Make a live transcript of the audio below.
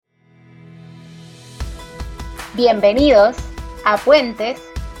Bienvenidos a Puentes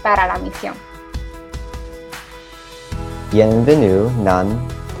para la Misión. Bienvenue nan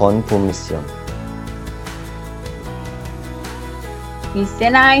Pont pour Mission.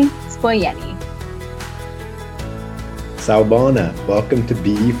 Isenai Spoyeni. Saubona, welcome to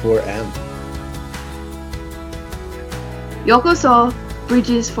B4M. Yokoso,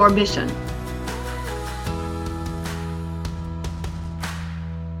 Bridges for Mission.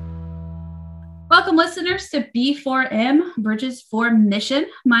 Welcome, listeners, to B4M, Bridges for Mission.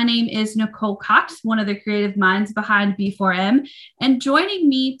 My name is Nicole Cox, one of the creative minds behind B4M. And joining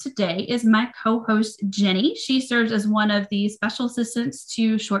me today is my co-host, Jenny. She serves as one of the special assistants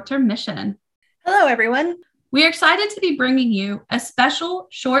to short-term mission. Hello, everyone. We are excited to be bringing you a special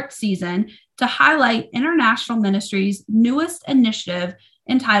short season to highlight International Ministry's newest initiative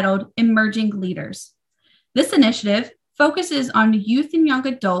entitled Emerging Leaders. This initiative focuses on youth and young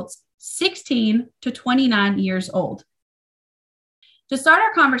adults 16 to 29 years old. To start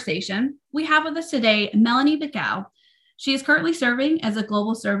our conversation, we have with us today Melanie Begau. She is currently serving as a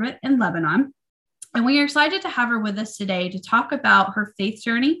global servant in Lebanon, and we are excited to have her with us today to talk about her faith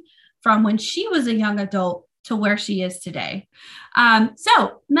journey from when she was a young adult to where she is today.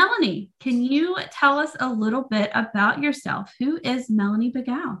 So, Melanie, can you tell us a little bit about yourself? Who is Melanie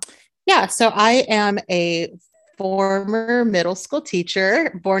Begau? Yeah, so I am a former middle school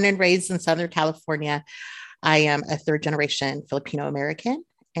teacher, born and raised in Southern California. I am a third generation Filipino American.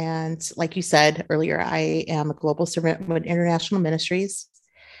 And like you said earlier, I am a global servant with International Ministries.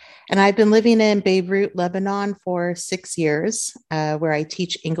 And I've been living in Beirut, Lebanon for 6 years, where I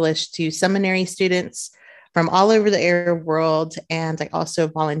teach English to seminary students from all over the Arab world. And I also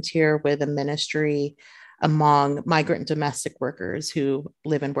volunteer with a ministry among migrant domestic workers who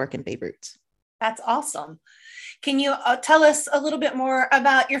live and work in Beirut. That's awesome. Can you tell us a little bit more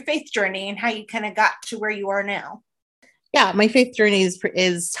about your faith journey and how you kind of got to where you are now? Yeah, my faith journey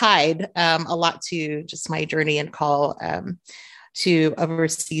is tied a lot to just my journey and call to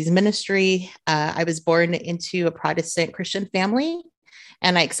overseas ministry. I was born into a Protestant Christian family,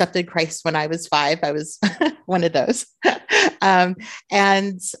 and I accepted Christ when I was 5. I was one of those. I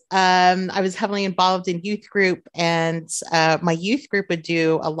was heavily involved in youth group, and my youth group would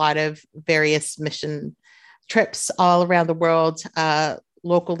do a lot of various mission trips all around the world.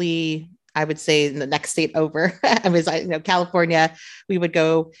 Locally, I would say in the next state over, California, we would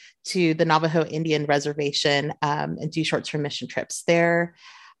go to the Navajo Indian Reservation and do short-term mission trips there.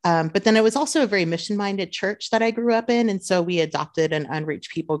 But then it was also a very mission-minded church that I grew up in. And so we adopted an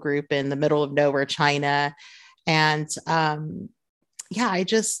unreached people group in the middle of nowhere, China. And I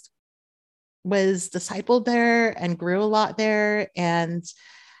just was discipled there and grew a lot there, and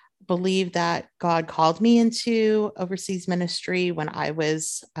believe that God called me into overseas ministry when I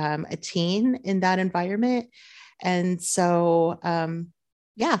was a teen in that environment. And so,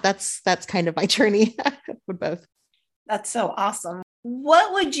 that's kind of my journey with both. That's so awesome.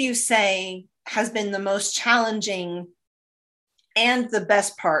 What would you say has been the most challenging and the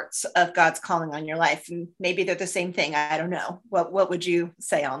best parts of God's calling on your life? And maybe they're the same thing. I don't know. What would you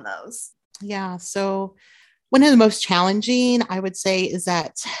say on those? Yeah. So one of the most challenging, I would say, is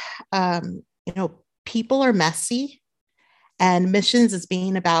that, people are messy, and missions is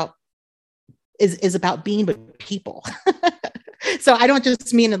about being with people. So I don't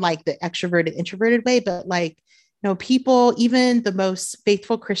just mean in like the extroverted, introverted way, but people, even the most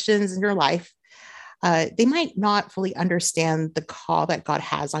faithful Christians in your life, they might not fully understand the call that God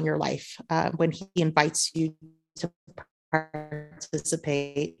has on your life when He invites you to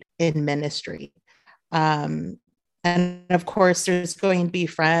participate in ministry. And of course, there's going to be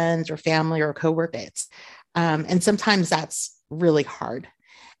friends or family or coworkers. And sometimes that's really hard.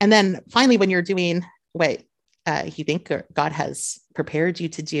 And then finally, when you're doing what you think God has prepared you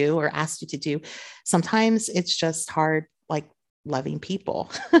to do or asked you to do, sometimes it's just hard, like loving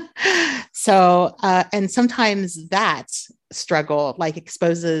people. So, and sometimes that struggle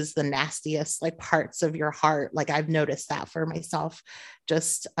exposes the nastiest parts of your heart. I've noticed that for myself,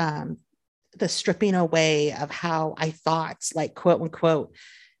 just the stripping away of how I thought, quote unquote,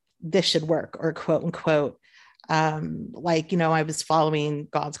 this should work, or quote unquote, I was following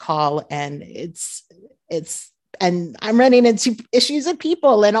God's call, and and I'm running into issues of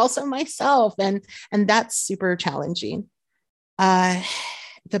people and also myself. And that's super challenging. The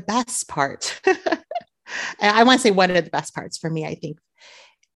best part, I want to say one of the best parts for me, I think,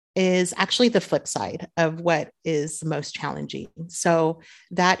 is actually the flip side of what is the most challenging. So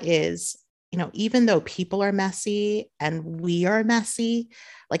that is, even though people are messy and we are messy,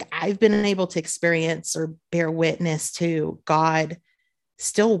 I've been able to experience or bear witness to God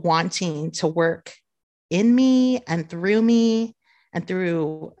still wanting to work in me and through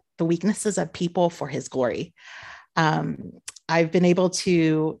the weaknesses of people for his glory. I've been able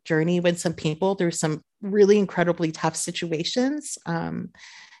to journey with some people through some really incredibly tough situations.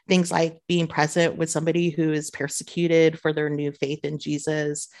 Things like being present with somebody who is persecuted for their new faith in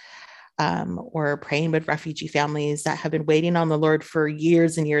Jesus, or praying with refugee families that have been waiting on the Lord for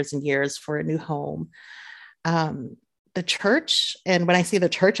years and years and years for a new home. The church, and when I say the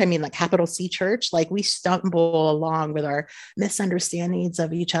church, I mean the capital C church, like we stumble along with our misunderstandings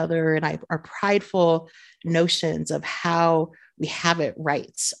of each other and our prideful notions of how we have it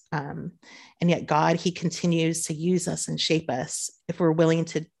right. And yet God, he continues to use us and shape us if we're willing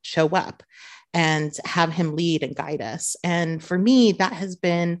to show up and have him lead and guide us. And for me, that has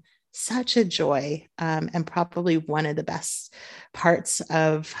been such a joy, and probably one of the best parts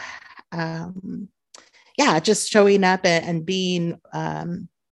of just showing up and being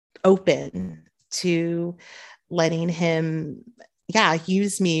open to letting him,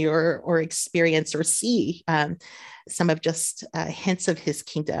 use me or experience or see some of just hints of his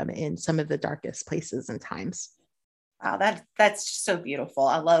kingdom in some of the darkest places and times. Wow, that's so beautiful.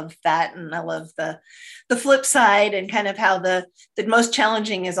 I love that. And I love the flip side and kind of how the most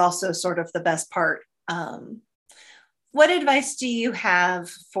challenging is also sort of the best part. What advice do you have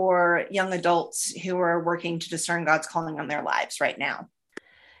for young adults who are working to discern God's calling on their lives right now?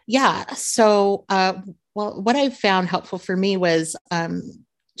 Yeah. So, what I found helpful for me was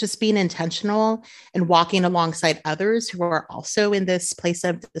just being intentional and walking alongside others who are also in this place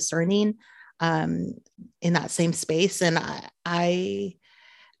of discerning in that same space. And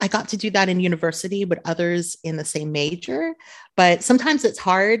I got to do that in university with others in the same major, but sometimes it's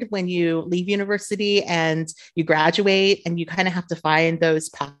hard when you leave university and you graduate and you kind of have to find those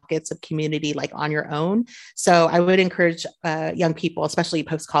pockets of community like on your own. So I would encourage young people, especially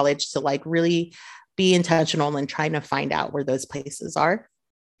post-college, to like really be intentional in trying to find out where those places are.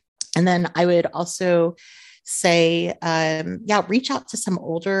 And then I would also say, reach out to some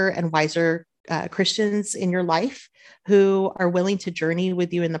older and wiser Christians in your life who are willing to journey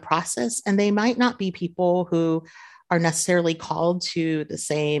with you in the process. And they might not be people who are necessarily called to the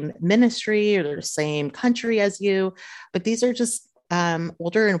same ministry or the same country as you, but these are just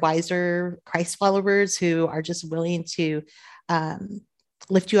older and wiser Christ followers who are just willing to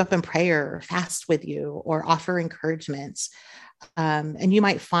lift you up in prayer, or fast with you, or offer encouragements. And you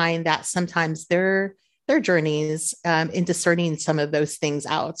might find that sometimes their journeys in discerning some of those things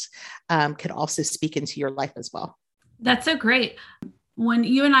out could also speak into your life as well. That's so great. When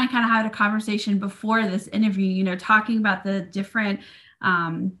you and I kind of had a conversation before this interview, talking about the different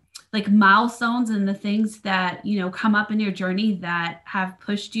like milestones and the things that, come up in your journey that have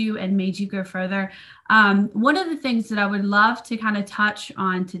pushed you and made you go further. One of the things that I would love to kind of touch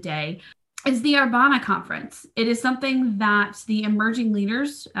on today is the Urbana Conference. It is something that the emerging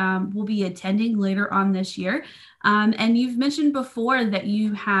leaders will be attending later on this year. And you've mentioned before that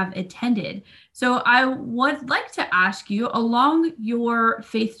you have attended. So I would like to ask you, along your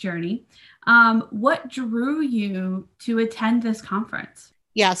faith journey, what drew you to attend this conference?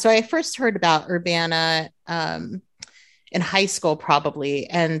 Yeah, so I first heard about Urbana in high school probably.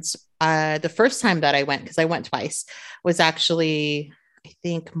 And the first time that I went, because I went twice, was actually, I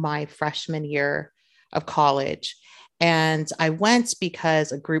think, my freshman year of college. And I went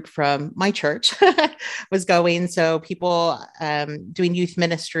because a group from my church was going. So people doing youth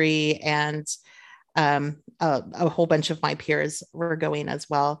ministry and a whole bunch of my peers were going as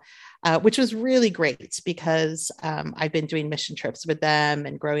well, which was really great because I've been doing mission trips with them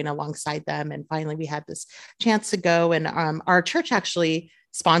and growing alongside them. And finally, we had this chance to go. And our church actually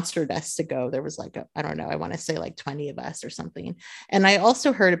sponsored us to go. There was like, I don't know, I want to say like 20 of us or something. And I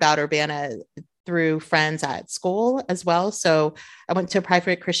also heard about Urbana through friends at school as well. So I went to a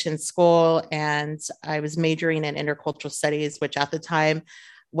private Christian school and I was majoring in intercultural studies, which at the time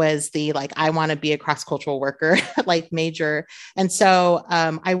was the I want to be a cross-cultural worker major. And so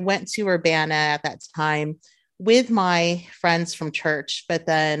I went to Urbana at that time with my friends from church, but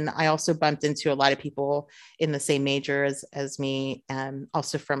then I also bumped into a lot of people in the same major as me, and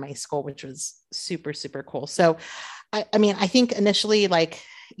also from my school, which was super, super cool. So, I think initially,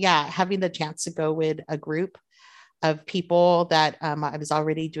 having the chance to go with a group of people that I was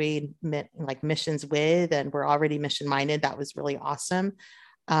already doing missions with, and we're already mission minded, that was really awesome.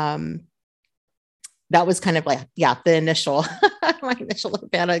 That was kind of the initial, my initial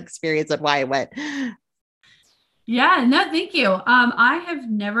Urbana experience of why I went. Yeah, no, thank you. I have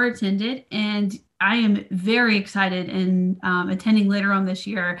never attended, and I am very excited in attending later on this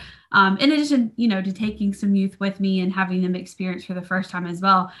year. In addition, to taking some youth with me and having them experience for the first time as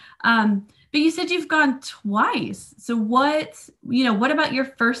well. But you said you've gone twice. So what about your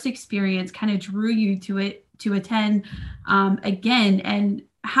first experience kind of drew you to attend again? And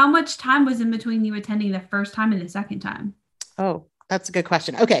how much time was in between you attending the first time and the second time? Oh, that's a good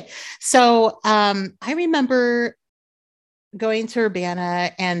question. Okay. So I remember going to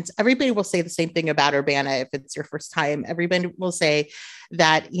Urbana, and everybody will say the same thing about Urbana. If it's your first time, everybody will say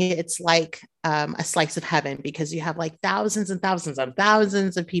that it's like a slice of heaven, because you have like thousands and thousands and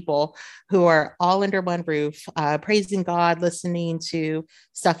thousands of people who are all under one roof, praising God, listening to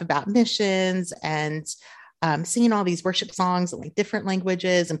stuff about missions, and singing all these worship songs in like different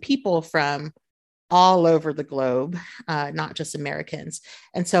languages, and people from all over the globe, not just Americans.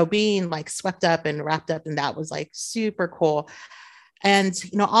 And so being like swept up and wrapped up in that was like super cool. And,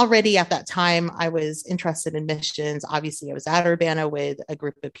 already at that time, I was interested in missions. Obviously, I was at Urbana with a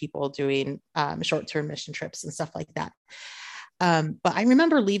group of people doing short-term mission trips and stuff like that. But I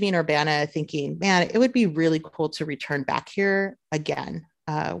remember leaving Urbana thinking, man, it would be really cool to return back here again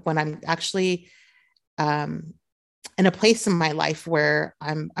when I'm actually in a place in my life where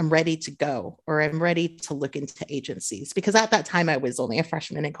I'm ready to go, or I'm ready to look into agencies, because at that time I was only a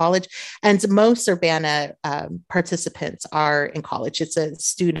freshman in college, and most Urbana participants are in college. It's a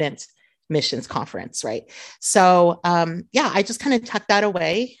student missions conference, right? So I just kind of tucked that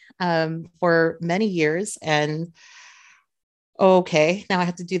away for many years, and okay, now I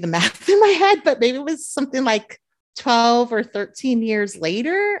have to do the math in my head, but maybe it was something like 12 or 13 years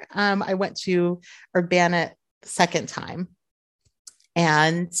later, I went to Urbana second time.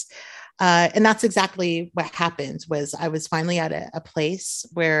 And that's exactly what happened. Was I was finally at a place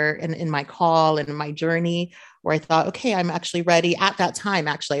where in my call and in my journey where I thought, okay, I'm actually ready. At that time,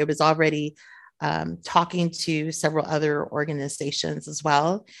 actually, I was already talking to several other organizations as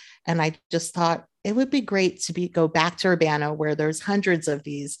well. And I just thought it would be great to go back to Urbana, where there's hundreds of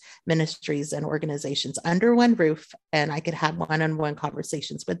these ministries and organizations under one roof, and I could have one-on-one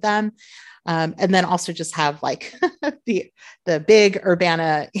conversations with them. And then also just have like the big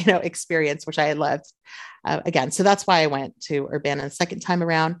Urbana, experience, which I had loved again. So that's why I went to Urbana the second time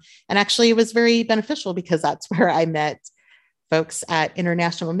around. And actually it was very beneficial, because that's where I met folks at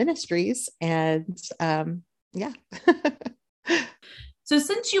International Ministries. And So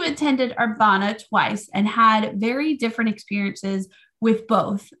since you attended Urbana twice and had very different experiences with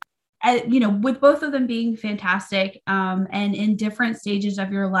both, with both of them being fantastic, and in different stages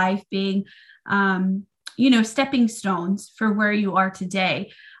of your life being, stepping stones for where you are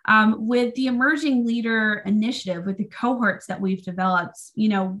today, with the Emerging Leader Initiative, with the cohorts that we've developed,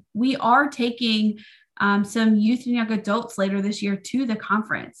 we are taking some youth and young adults later this year to the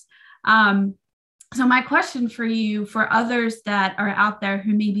conference. So my question for you, for others that are out there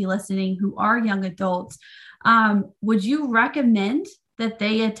who may be listening, who are young adults, would you recommend that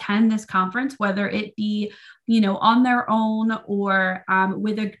they attend this conference, whether it be, on their own, or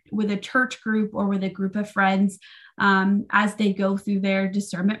with a church group, or with a group of friends, as they go through their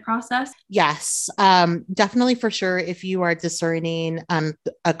discernment process? Yes, definitely, for sure. If you are discerning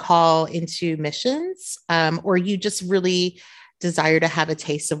a call into missions, or you just really desire to have a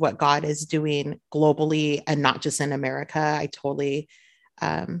taste of what God is doing globally and not just in America, I totally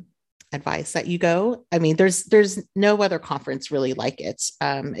advise that you go. I mean, there's no other conference really like it.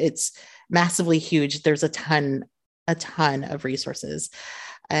 It's massively huge. There's a ton of resources,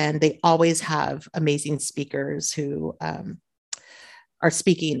 and they always have amazing speakers who are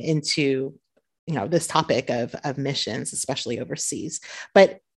speaking into, this topic of missions, especially overseas.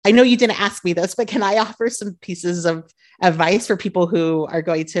 But I know you didn't ask me this, but can I offer some pieces of advice for people who are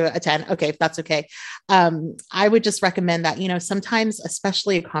going to attend? Okay, if that's okay. I would just recommend that, sometimes,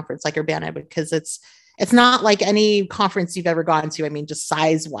 especially a conference like Urbana, because it's not like any conference you've ever gone to. I mean, just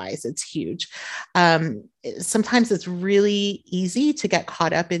size wise, it's huge. Sometimes it's really easy to get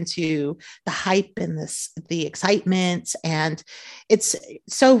caught up into the hype and the excitement, and it's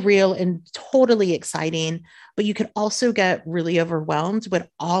so real and totally exciting, but you could also get really overwhelmed with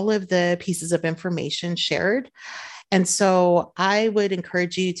all of the pieces of information shared. And so I would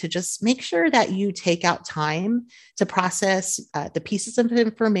encourage you to just make sure that you take out time to process the pieces of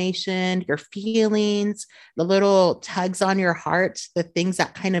information, your feelings, the little tugs on your heart, the things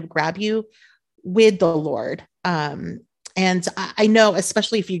that kind of grab you with the Lord. And I know,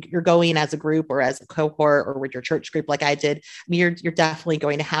 especially if you're going as a group or as a cohort or with your church group, like I did, you're definitely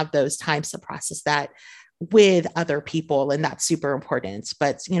going to have those times to process that with other people. And that's super important.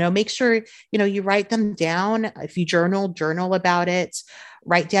 But, make sure, you write them down. If you journal about it,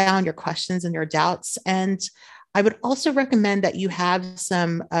 write down your questions and your doubts. And I would also recommend that you have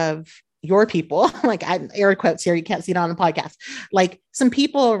some of your people, like I'm air quotes here, you can't see it on the podcast, like some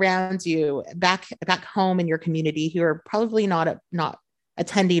people around you back home in your community who are probably not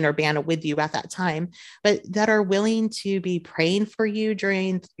attending Urbana with you at that time, but that are willing to be praying for you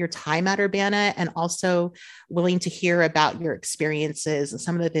during your time at Urbana, and also willing to hear about your experiences and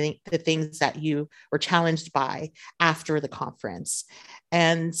some of the things that you were challenged by after the conference.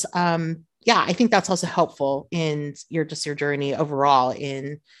 And I think that's also helpful in your journey overall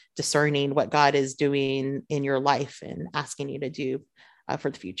in discerning what God is doing in your life and asking you to do for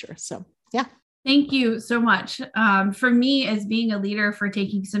the future. So, yeah. Thank you so much. For me, as being a leader for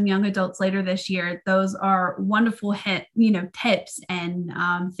taking some young adults later this year, those are wonderful tips and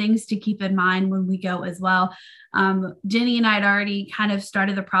things to keep in mind when we go as well. Jenny and I had already kind of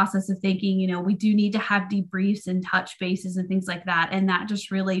started the process of thinking, we do need to have debriefs and touch bases and things like that. And that just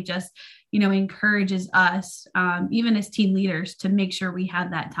really encourages us, even as team leaders, to make sure we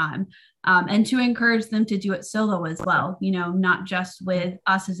have that time. And to encourage them to do it solo as well, not just with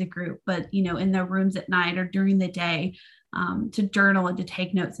us as a group, but, in their rooms at night or during the day, to journal and to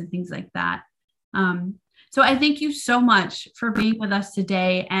take notes and things like that. So I thank you so much for being with us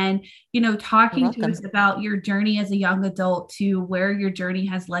today and, talking to us about your journey as a young adult to where your journey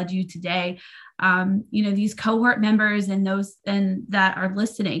has led you today. These cohort members and those that are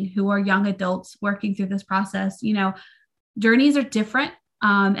listening who are young adults working through this process, journeys are different.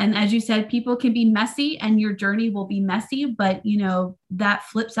 And as you said, people can be messy and your journey will be messy, but that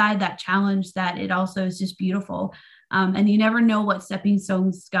flip side, that challenge, that it also is just beautiful. And you never know what stepping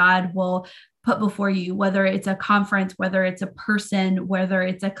stones God will put before you, whether it's a conference, whether it's a person, whether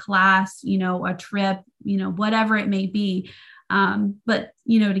it's a class, a trip, whatever it may be. But,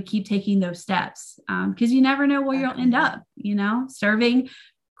 to keep taking those steps, because you never know where you'll end up, serving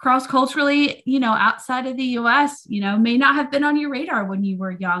cross-culturally, outside of the U.S., may not have been on your radar when you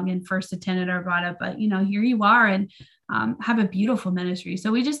were young and first attended Urbana, but, here you are and have a beautiful ministry.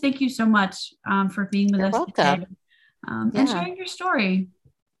 So we just thank you so much for being with us today and sharing your story.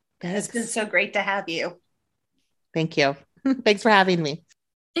 It's been so great to have you. Thank you. Thanks for having me.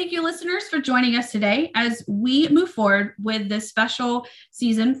 Thank you, listeners, for joining us today as we move forward with this special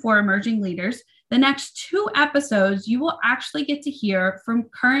season for emerging leaders. The next 2 episodes, you will actually get to hear from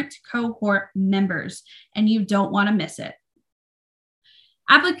current cohort members, and you don't want to miss it.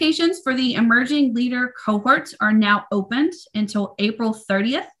 Applications for the emerging leader cohorts are now opened until April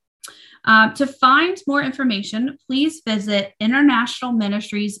 30th. To find more information, please visit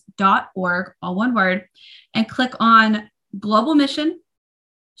internationalministries.org, all one word, and click on Global Mission,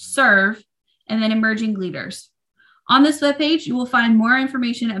 Serve, and then Emerging Leaders. On this webpage, you will find more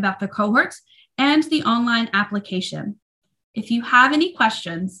information about the cohorts and the online application. If you have any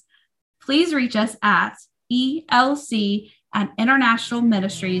questions, please reach us at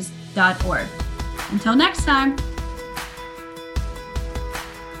elc@internationalministries.org. Until next time.